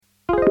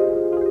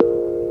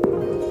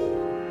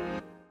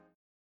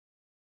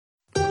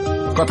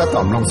có tác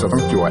động long sốต้อ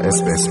งจั่ว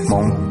SBS ม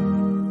ง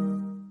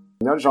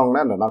ย้อนตรง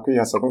นั้นเราคุย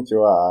กันสต้องจั่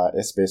ว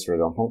SBS เ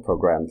รื่องของโปร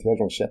แกรมที่เ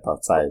ราเชื่อต่อ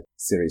ใจ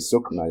ซีรีส์ซุ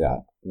ปนะยะ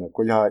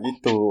คุยกันอี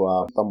ตัว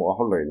ตัวหมอเข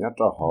าเลยเนี่ยเ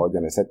ราหอ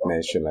United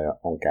Nations เลย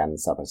องค์การ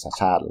สหประชา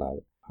ชาติเลย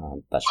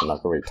แต่ฉันเรา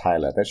ก็รีไทร์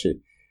เลยแต่สิ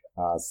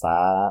สา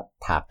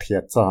ถักเทีย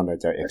บจอเนี่ย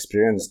จะ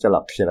experience จะห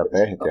ลับเทียบไป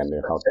เหตุการณ์เนี่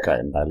ยเขาเกิ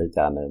ดได้เลยจ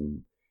ากใน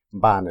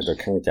บ้านเนี่ยโดย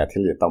ข้างจากที่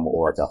เรียนตัวหมอ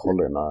จะเขาเ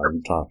ลยนะ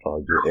เรา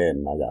UN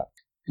นะยะ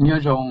nhớ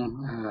rằng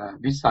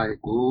vì sao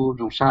của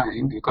trong xã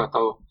hiện thì có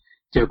tàu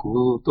giờ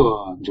của tôi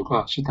chúng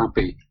có sĩ tham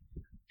bị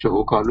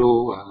chỗ có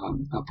lô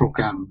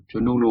program chỗ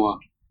nô nô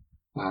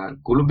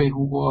của lúc bây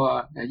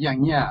hùa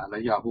giang nhà là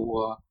giờ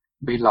hùa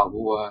bây lão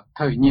hùa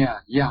thời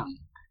nhà giang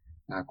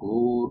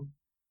của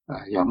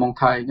giờ mong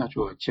thay nhớ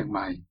chỗ Chiang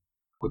Mai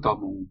của tàu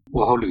mong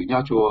hùa họ lựa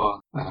nhớ chỗ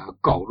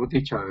cầu lúc đi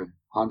chơi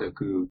họ được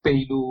cứ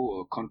bây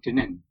lu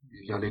continent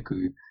giờ là cứ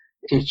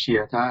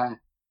Asia ta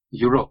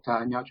Europe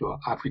ta nhớ chỗ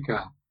Africa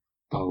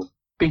tàu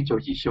bên chỗ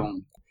gì xong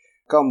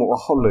ก็มัว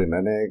เขาเลยน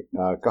ะเนี่ย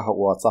ก็เขา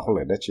ว่าจะเขาเล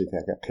ยได้ชี้แจ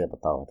งแค่ประ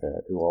ตูแต่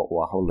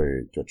ว่าเขาเลย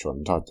จุดชน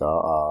เขาจะ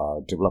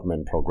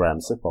development program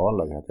ซึ่งเพราะอะไ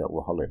รเนี่ยว่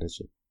าเขาเลยได้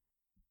ชี้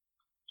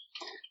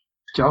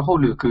จะเขา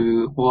เลยคือ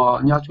ว่า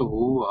เนี่ยจู่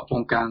อ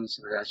งค์การส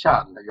หประชาชา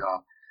ติเลย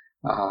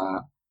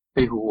ไป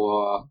หัว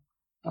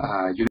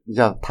อ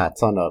ยากถัด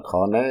จากนั้นเขา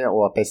เนี่ย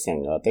ว่าไปเสียง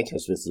ที่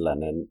สวิตเซอร์แลน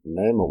ด์เ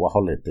นี่ยมัวว่าเขา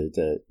เลยไปเจ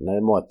เนี่ย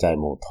มัวใจ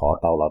มัวท้อ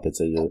เตาเราไปเ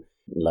จอ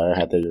เลยใ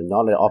ห้แต่อยู่น้อ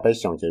ยเลยเอาไป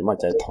ส่งจีมา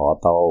ใจถอ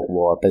ตัว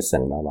วัวไปส่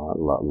งแล้ว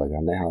เลยอย่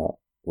างนี้ฮะ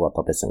วัวตั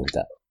วไปส่ง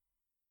จ้ะ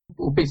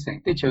ไปส่ง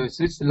ที่เจอส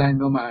วิตเซอร์แลนด์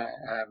มา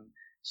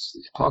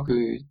เขาคื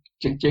อ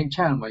เจ๋ง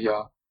ช่างมา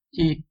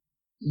ที่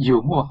อยู่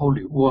มั่วเขาห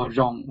รือว่า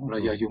ร้องเลย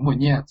อยู่มั่ว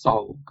เนี่ยเจ้า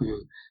คือ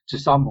จะ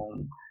สร้างมง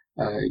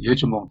อยู่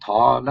จุดมงท้อ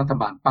รัฐ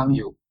บาลปังอ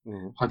ยู่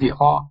พอที่เข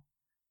า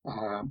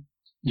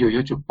อยู่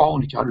จุดเป้า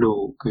นี่จะรู้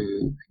คือ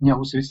เนี่ย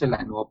สวิตเซอร์แล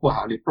นด์ว่าพวกเข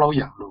าเลยเปล่าอ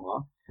ย่างรู้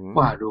พว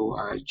กเขารู้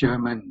เยอร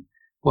มัน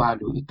พวกเ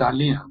ราอิตาเ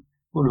ลียน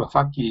พวกเราฝ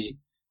รั่ง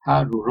ฮา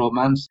รูโร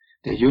มันส์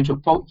แต่อยู่จุด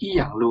เป้าอีอ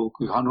ย่างรู้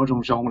คือเขาโน้ต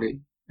รงๆเลย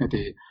แ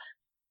ต่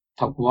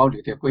ถ้าพวกเรา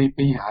แต่ก็ไป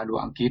หารู้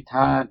อังกฤษฮ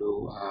ารู้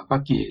ฝรั่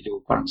งรู้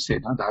ฝรั่งเศส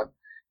นั่น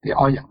แต่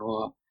อ้อยอย่างรู้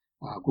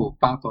กู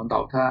ปังตอนเดา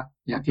ท่า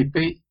อย่างที่ไป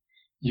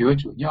อยู่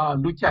จุดย่อ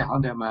รู้ใจเขา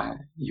ได้มา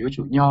อยู่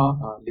จุดย่อ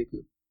นี่คื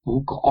อผู้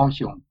ก่ออ้อยช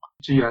ง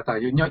只要但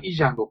有鸟一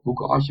样个不过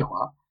二项啊，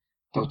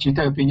到其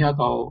他边鸟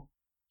到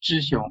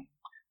志向，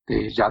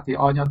对家的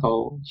二鸟到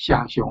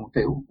相向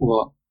对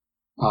我。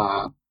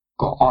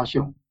个二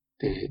项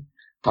的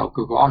到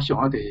各个二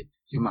项的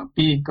有嘛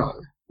比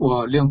个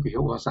我两个月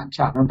我三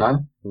千等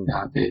等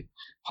的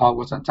好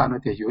我三千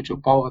的有就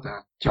包的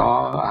叫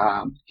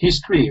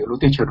history 路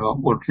的全了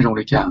我用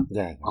来讲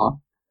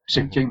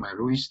圣经买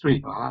路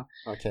history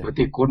路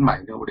的国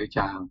买的我来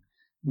讲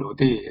路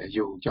的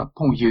有叫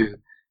朋友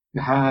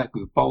他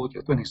个包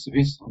就对那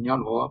Swiss 你要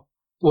罗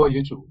我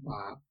有就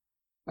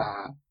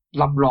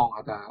รับรอ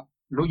ง的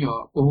路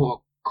有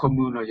我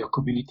commune 有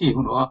community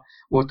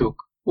我都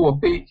我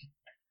被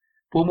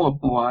波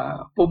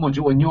莫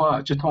就我鸟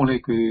就通了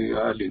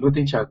个联络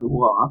对象个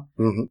我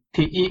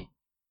第一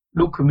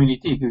路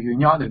community 个有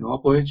鸟的我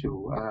不会就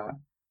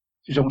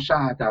容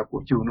沙的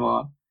个就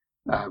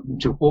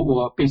就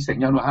我被成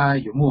日还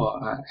有么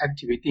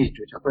activity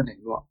就叫做那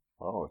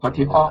个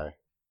第二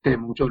对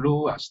么就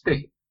路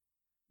state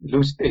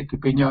个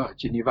边鸟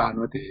今年话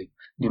的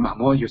你妈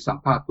妈有上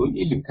帕多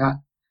一流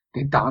他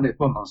的当的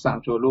帮忙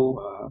上做路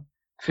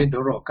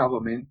federal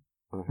government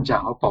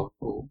讲好保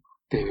护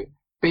的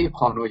被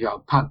判了要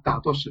判大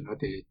多数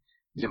的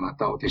什么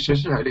到的实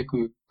施还那个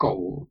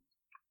狗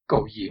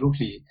一路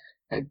里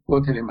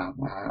我这里嘛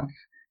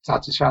杂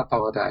志下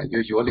到的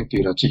有领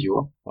对了自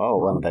由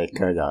问题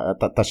可呀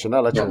但是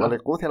呢就我的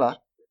过去了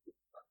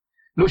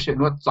路线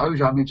我早有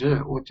上面只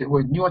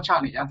我鸟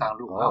唱里也当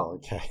路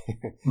OK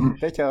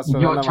这就是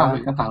鸟唱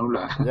里也当路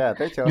了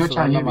这就是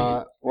那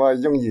么我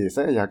用意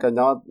是有个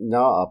鸟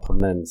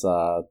opponents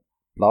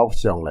老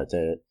想了这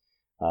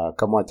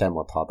ก็มองใจหม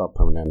ดท้อต่อ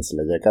permanence เล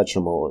ยก็ชั่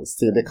วโมง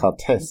still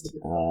test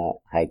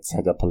ให้ใช้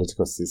จะ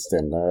political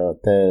system แล้ว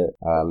แต่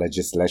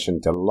legislation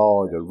จะ law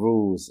จะ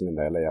rules นี่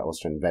อะไร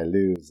Australian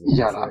values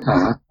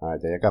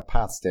จะก็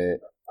pass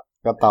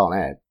ก็ต่อแ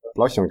น่เ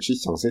รา想去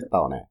想是ต่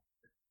อแน่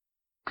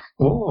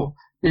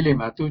นี่เลย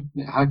มาตู้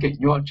หาเก่ง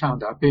ยอดช่าง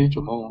แต่ไป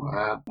ชั่วโมง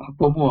พ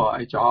วกมัวไ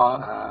อ้จอ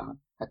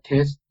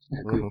test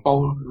คือเป้า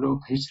โลก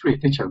history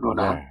ที่เชิงโน่น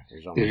นะ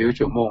แต่有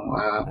ชั่วโมง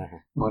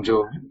มันจะ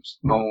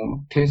มอง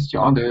test 讲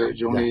的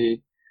用的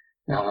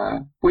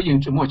不用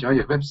ชั่วโมงจะ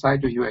有 website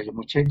就有有目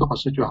前多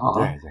少就好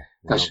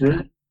但是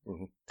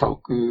到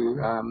个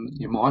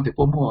有么的不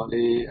么的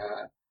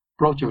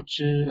project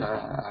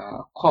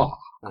ข้อ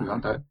คืออัน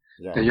แ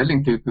ต่ยัง令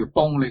到个帮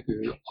那个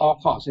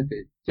ข้อ是的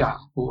呀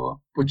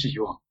不只有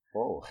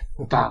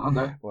当然的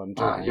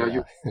要有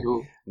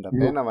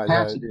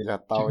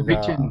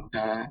written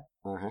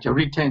จะ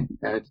written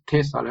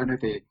test แล้วนะ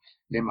แต่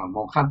ในหมาม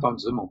องขั้นตอน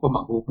หรือมองพวกหม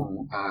ามอง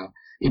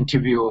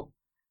interview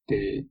แต่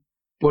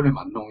พวกในหม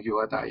านงอยู่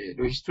แต่โด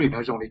ย history 那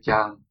种来讲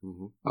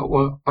我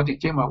的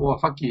见嘛我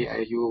发给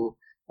有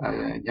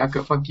那个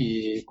发给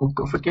顾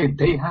客发给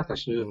对哈但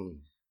是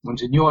มัน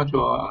จะย่อจั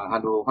วฮั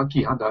ลโหลเขา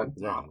กี่ฮันเดอร์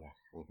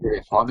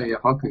เขาเลย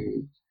เขาคือ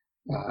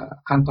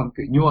ขั้นตอน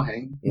คือย่อแห่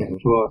ง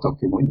จัวตก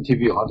ที่มันที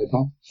วีเขาเลย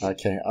ทั้งโอ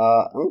เค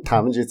ถา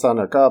มจริงๆเ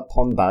นี่ยก็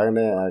พ้นได้เ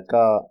นี่ย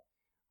ก็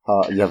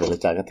อยากไป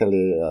จากที่เล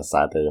ยส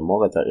ายแต่ยังไม่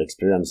ก็จะ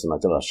experience นะ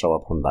จะเราชอบ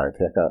พ้นได้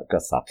ที่ก็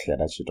สักแค่ไ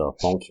ด้ชิดตัว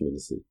พ้น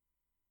community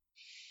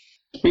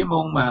พี่มอ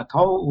งมาเ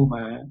ท่าม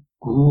า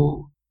กู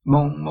ม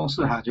อง是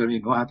下就里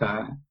我的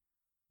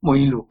每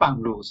一路半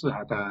路是下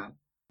的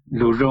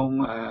路中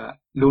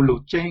路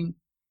正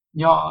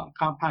要看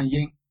攀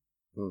岩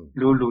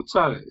路走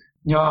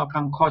要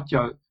看靠脚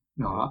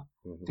喏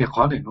แต่ข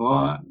อเลยว่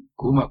า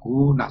กู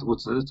拿กู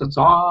只这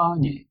早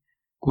年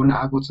กู拿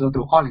กู只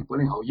都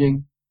2080好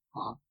赢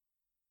啊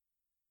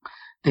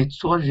แต่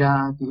昨日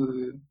กู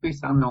ไป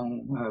上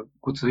农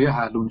กู只要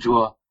下轮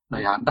做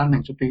那样当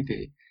然就被的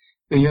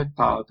被要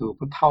到都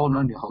不掏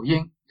那你好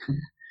赢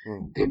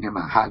แต่เนี่ยม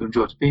าหาลุนจ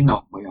วดไปหนอ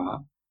กมาอย่าง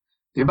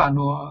แต่บ้าน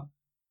นัว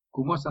กู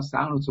มั่ว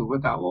สั่งเราจูบว่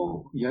าโอ้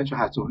ยจะ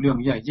หาจูเรื่อง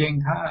ยังยัง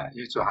ถ้า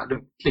จะหาเรื่อ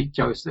งเล็กเ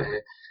จ้าเสีย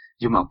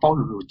อยู่มาเป้า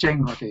ลุเจ้ง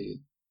เราแต่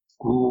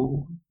กู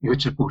有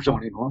只补充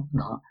的เน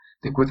าะ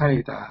แต่กูไทย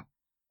แต่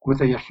กูไท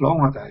ยร้อง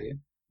ว่าแต่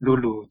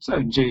ลุเจ้า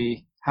จี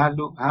หา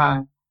ลุหา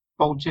เ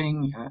ป้าเจ้ง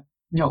เ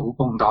นี่ยอุป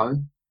งดอย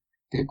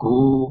แต่กู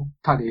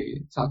ถ้าได้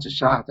จัดช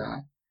าแต่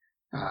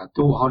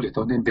ตัวเขาเลยต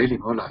อนนี้เดลิ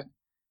โน่เลย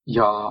อ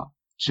ย่า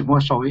只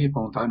么稍微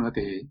碰到那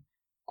的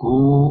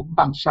古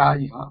帮沙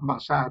呀，帮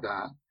沙的，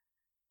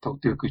头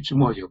对个只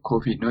么有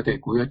COVID 那的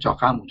古要找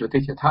干么就这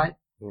些台，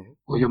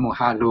我有么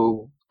哈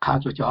路卡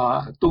住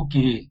叫都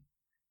基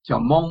叫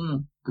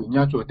蒙，佢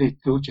要做的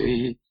都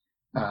这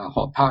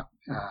好拍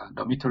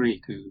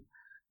dormitory คือ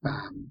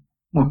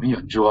我们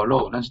有做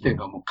咯，但是这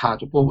个么卡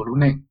住不我路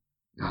内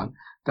啊，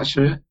但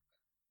是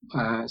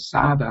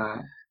沙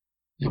的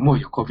有么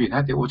有 COVID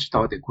那的我知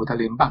道的古他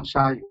连帮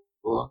沙有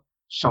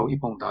稍微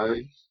碰到。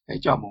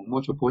cho mong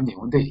mua cho bố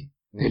nhiều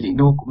để lì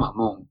nô của mà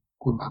mong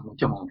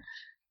cho mong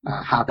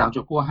hạ đào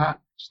cho bố ha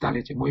ta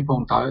lấy chỉ mỗi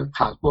phong tới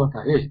hạ bố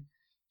tới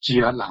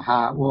chỉ là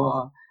hạ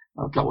bố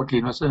cậu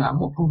thì nó sẽ là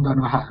một phong đó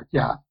nó hạ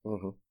dạ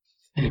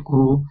thì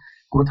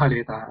cú thay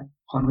lấy ta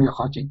họ nói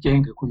họ chỉ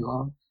chen cái cú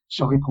họ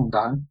sau cái phong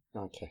đó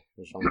ok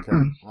rồi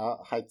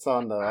hai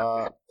chân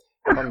đó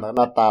con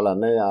đó ta là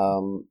này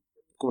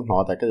cú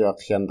nói tại cái việc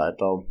hiện tại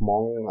trong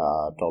mong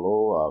trong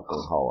lúc cùng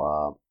hậu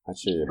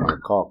chỉ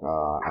Bangkok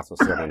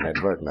Associated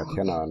Network là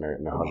thế nào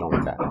nó họ rong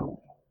cả.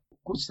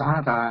 Cú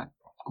xã ta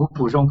cú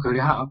phụ rong khởi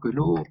ha cái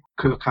lúc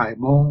khởi khai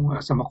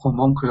mongสมาคม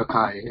มงkhởi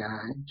khai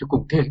cho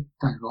cùng thế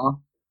tại đó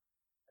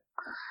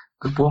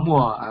cái phố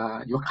mùa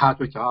ยกขา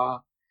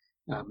cho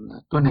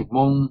ตัวnày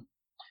mong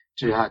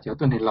chỉ ha cho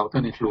ตัวnày lâuตั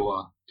วnày lùa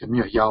cho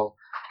nhiều giàu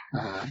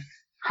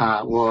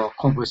ha và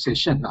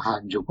conversation là ha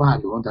nhiều quá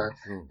luôn đó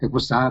cái cú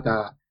xã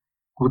ta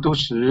cú都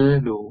是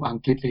路安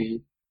吉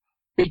里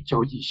比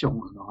较以上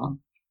了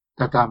แ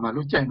ต่มา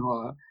รู้ใจว่า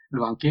หล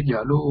วงคิดอย่า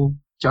รู้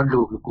จะ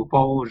รู้กูเป้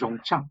ารง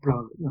ชักเล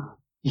ย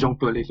รง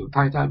ตัวเลยสุดท้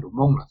ายถ้าหลุม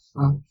มงละ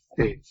แ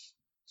ต่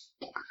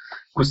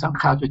กูสัง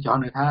ขารจะจ่อ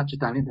ในท่าจุด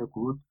นั้นเนี่ย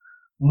กู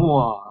มั่ว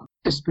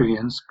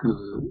experience คื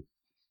อ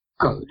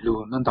เกิดรู้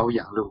นั่นเราอ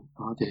ย่างรู้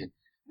แต่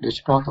โดยเฉ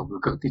พาะตัว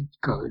เกิดที่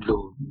เกิด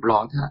รู้บล็อ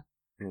กฮะ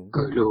เ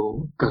กิดรู้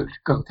เกิด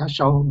ถ้าเ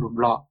ช่ารู้บ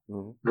ล็อก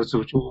เรา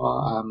สู่ชัว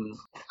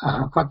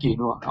ฟักกี้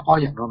นัวอ้อ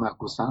อย่างเรามา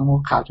กูสังว่า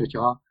ขาจะ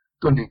จ่อ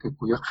ตัวนี้คือ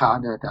กูอยากขา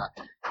เนี่ยแต่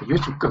有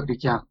就เกิดได้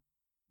ยัง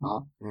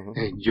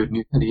อยู่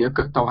นี่เดี๋ยวเ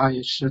กิดต่อให้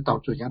是到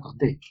这样当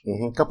地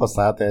ก็ภาษ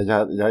าแต่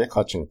有一個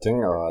情景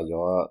有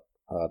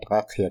大家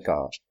เคลียร์กั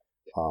บ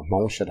มอ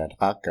ง是的大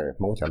家เกิด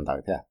มองจำได้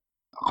ที่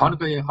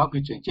เขาคื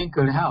อ情景佢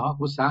咧嚇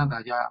ภาษา大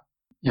家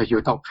有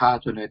到卡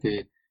咗咧啲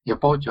有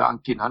包咗安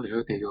見下嚟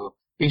嘅有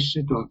必須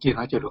都見下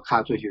就到卡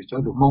咗有咗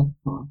到蒙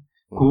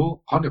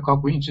กูเขาเนี่ยเขา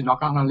กูยัง知道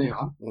講啦咧嚇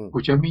กู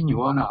จะมีอยู่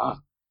นะ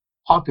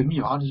เขาถึงมีอ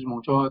ยู่เขาจะมอง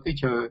咗ที่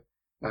เจอ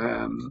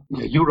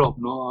Europe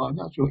nó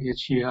nhớ chỗ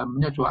Asia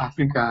nhớ chỗ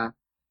Africa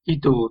ít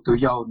từ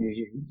giàu này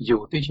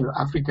nhiều tới chỗ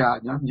Africa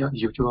nhớ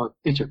nhiều chỗ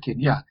tới chỗ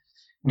Kenya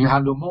như hà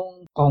lô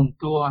mông còn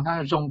tua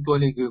ha rong tua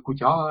này của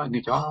cháu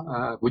này cháu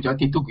của cháu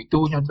thì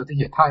tu nhớ tới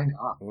chỗ Thái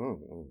nữa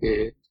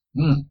cái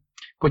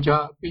của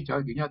cháu bây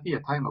giờ cái nhớ tới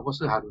Thái mà có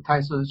sự hà lô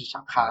Thái是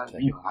上海没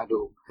有hà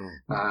lô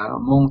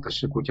mông但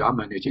是của cháu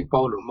mà nếu chỉ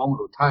bao lô mông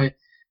lô Thái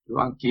lô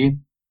Anh Quốc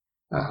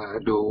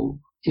lô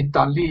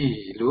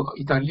Italy, lo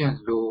Italian,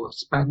 lo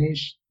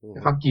Spanish,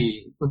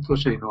 Faki, tout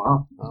ça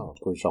non.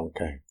 Cũng xong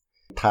cái.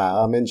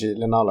 Thà mình chỉ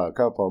lên nào là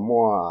cái bộ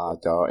mua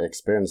cho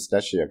experience đó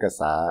chỉ cái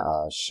啥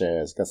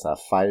share cái啥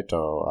fight cho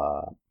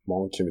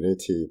mong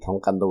community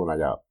thông căn đồ này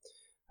giờ.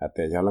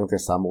 Để cho lần thứ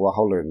sáu mua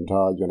hậu luyện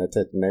cho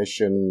United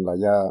Nations là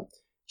giờ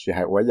chỉ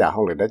hay với giờ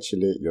hậu luyện đó chỉ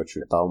là有主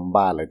到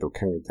3来都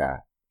看一下，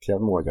天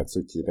mua就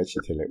自己的chỉ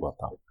thể来活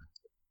到。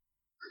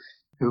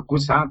Cú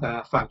sáng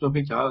ta phát cho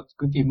bây giờ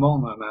cứ tìm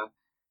mong mà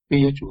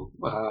bây giờ chủ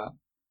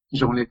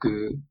dùng lại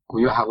cứ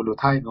yêu hào đồ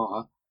Thái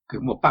nó cứ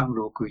một bang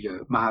đồ cứ giờ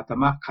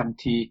Mahatma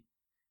Gandhi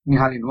นี่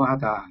ฮารินว่า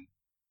ta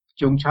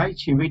จงใช้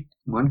ชีวิต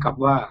เหมือนกับ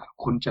ว่า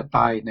คุณจะต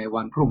ายใน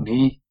วันพรุ่ง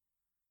นี้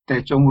แต่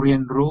จงเรีย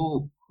นรู้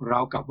รา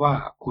วกับว่า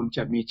คุณจ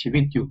ะมีชีวิ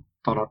ตอยู่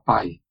ตลอดไป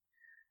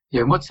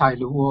giờ mất sai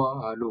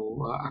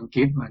lũ Anh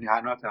Kít mà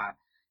nhà nó là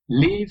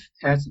live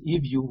as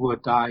if you will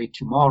die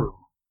tomorrow,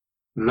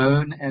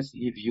 learn as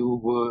if you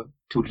were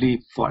to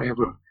live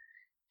forever.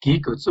 Kỹ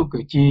cái số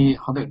cái chi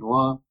họ để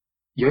nó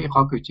giờ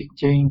họ cái chiến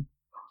tranh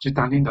chỉ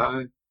tăng lên đó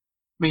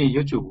mấy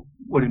giờ chủ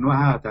我哋nói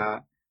哈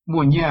的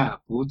末年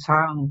不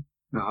长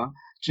啊，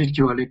只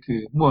叫那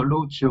个末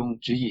路中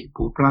只一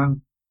不plan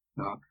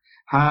啊，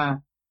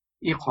哈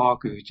一ข้อ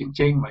คือจ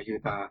ริงๆมาอยู่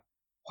แต่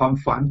ความ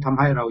ฝันทำ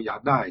ให้เราอยา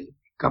กได้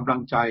กำลั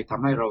งใจท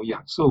ำให้เราอย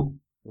ากสู้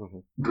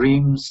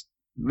Dreams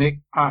make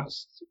us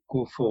go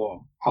for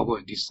our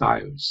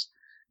desires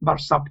but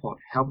support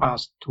help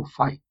us to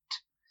fight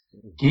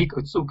กี่ก็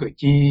สู้ก็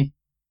กี่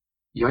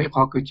ย่อยข้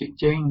อคือจ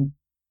ริง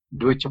ๆ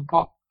โดยเฉพ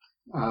าะ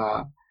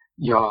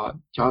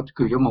cho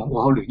cứ giống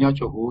một họ lựa nhau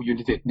cho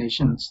United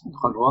Nations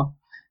còn đó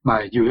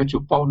mà dù cho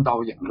bao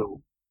đầu dạng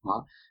lụ mà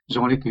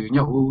rồi lại cứ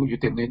nhau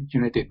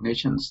United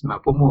Nations mà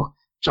có mua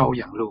châu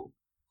dạng lụ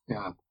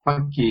Hoa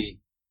Kỳ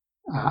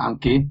Anh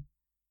Kít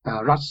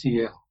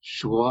Russia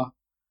Sure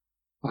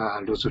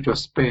rồi cho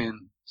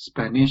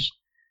Spanish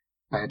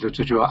rồi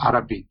cho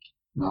Arabic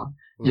nó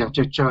dạng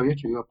chơi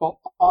chủ yếu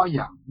bao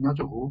dạng nhau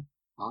cho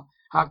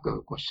ha cỡ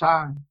của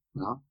sa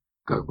nó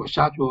cỡ của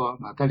sa cho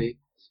mà ta đi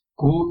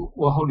cú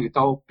我后来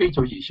到非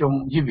洲以上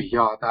因为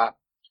要的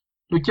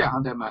你这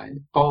样的嘛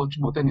包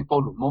冇得你包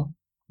罗蒙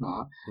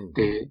啊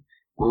的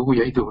我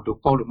有一度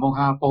包罗蒙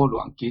哈包罗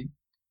安吉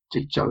这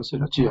就是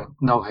了这样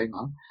闹还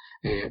嘛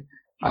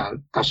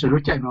但是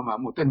你这样嘛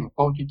冇得你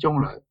包之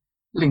中了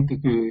令到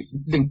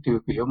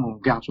佢有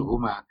冇家族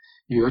嘛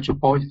如果就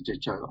包就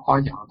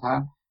好像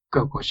他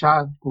各国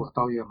家过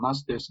到有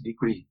master's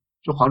degree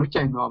就好你这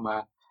样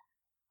嘛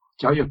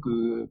教育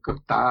佢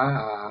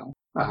打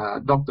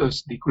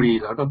doctor's degree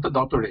啦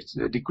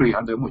doctorate degree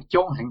係冇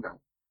獎型嘅，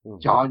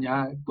就呢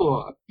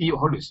個比較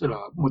類似啦，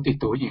冇啲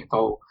導演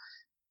到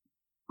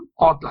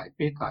學嚟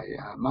比大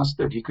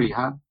master degree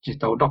哈，直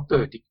到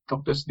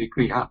doctor's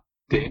degree 哈，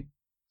對，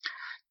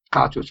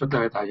家做出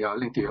嚟大約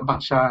令到人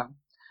幫下，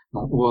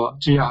我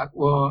只係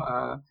我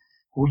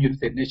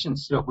United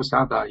Nations 我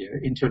上大約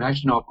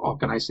international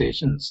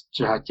organizations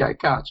只係在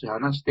家只係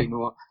那是對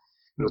我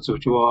做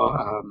咗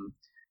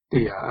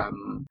對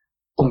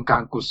公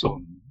幹กุศ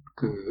ล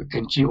그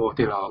NGO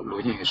的了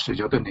罗英是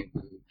叫的那个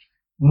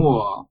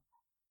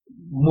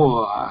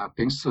末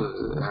平时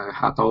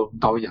下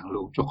到养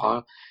路就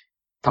好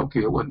头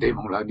个问题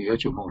蒙来你要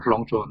就蒙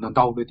弄做能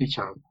到的地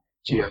球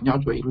只要要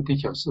做一路地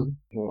球是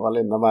我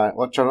连那么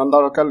我就能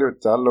到个路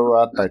走路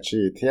啊带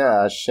去贴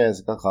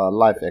share 个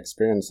life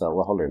experience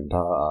我好连到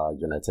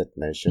United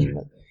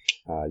Nations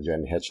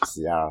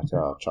UNHCR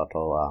叫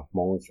到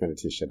蒙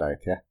community 是ได้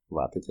贴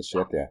ว่าที่จะ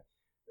share 的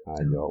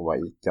有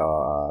为叫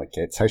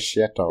给测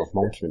试到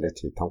蒙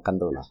community 通กัน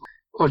ดูนะ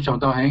我想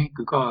到喺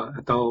嗰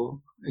個到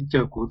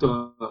照顧到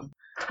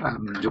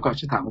如果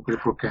是談嗰個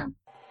program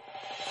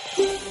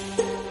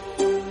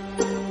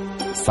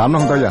三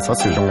弄到日所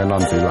使用嘅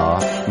number 啦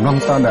弄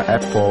到ใน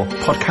Apple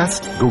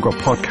Podcast Google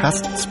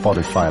Podcast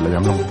Spotify แล้วยั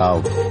ง弄到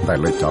ได้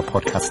เลย叫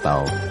podcast 到